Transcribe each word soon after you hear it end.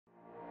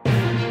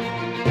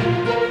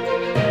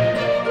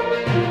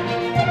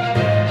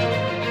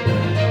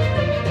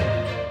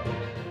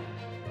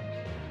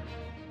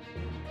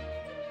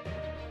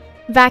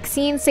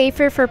Vaccine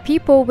safer for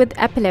people with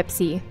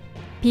epilepsy.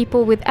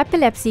 People with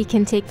epilepsy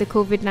can take the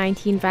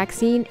COVID-19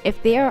 vaccine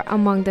if they are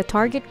among the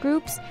target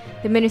groups,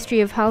 the Ministry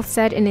of Health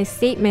said in a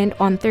statement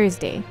on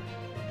Thursday.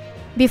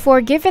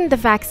 Before giving the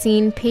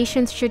vaccine,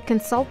 patients should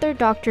consult their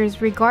doctors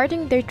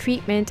regarding their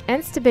treatment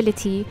and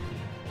stability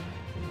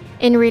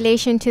in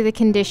relation to the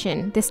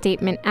condition, the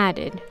statement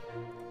added.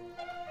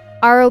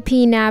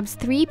 ROP nabs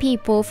 3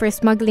 people for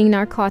smuggling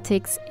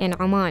narcotics in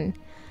Oman.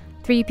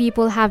 3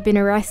 people have been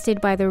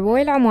arrested by the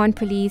Royal Oman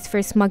Police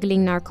for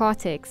smuggling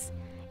narcotics.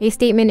 A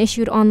statement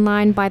issued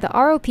online by the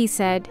ROP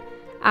said,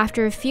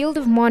 after a field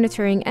of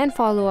monitoring and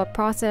follow-up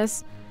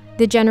process,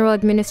 the General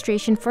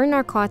Administration for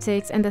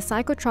Narcotics and the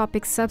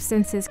Psychotropic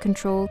Substances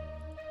Control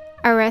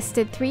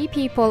arrested 3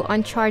 people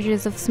on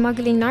charges of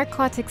smuggling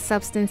narcotic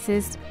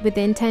substances with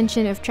the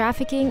intention of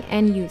trafficking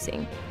and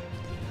using.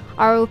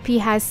 ROP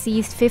has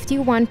seized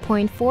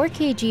 51.4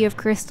 kg of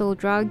crystal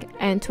drug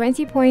and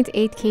 20.8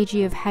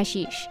 kg of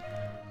hashish.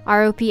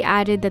 ROP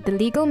added that the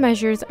legal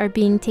measures are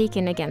being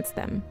taken against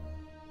them.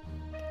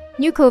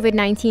 New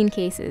COVID-19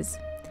 cases.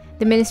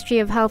 The Ministry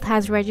of Health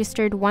has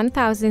registered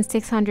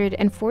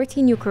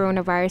 1,614 new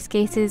coronavirus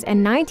cases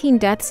and 19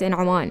 deaths in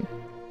Oman.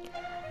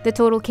 The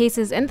total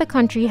cases in the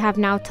country have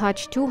now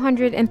touched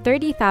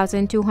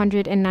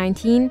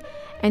 230,219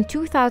 and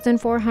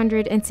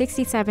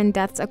 2,467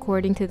 deaths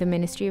according to the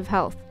Ministry of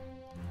Health.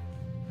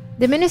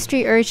 The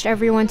ministry urged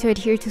everyone to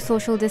adhere to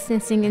social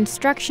distancing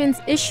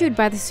instructions issued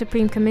by the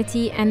Supreme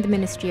Committee and the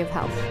Ministry of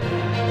Health.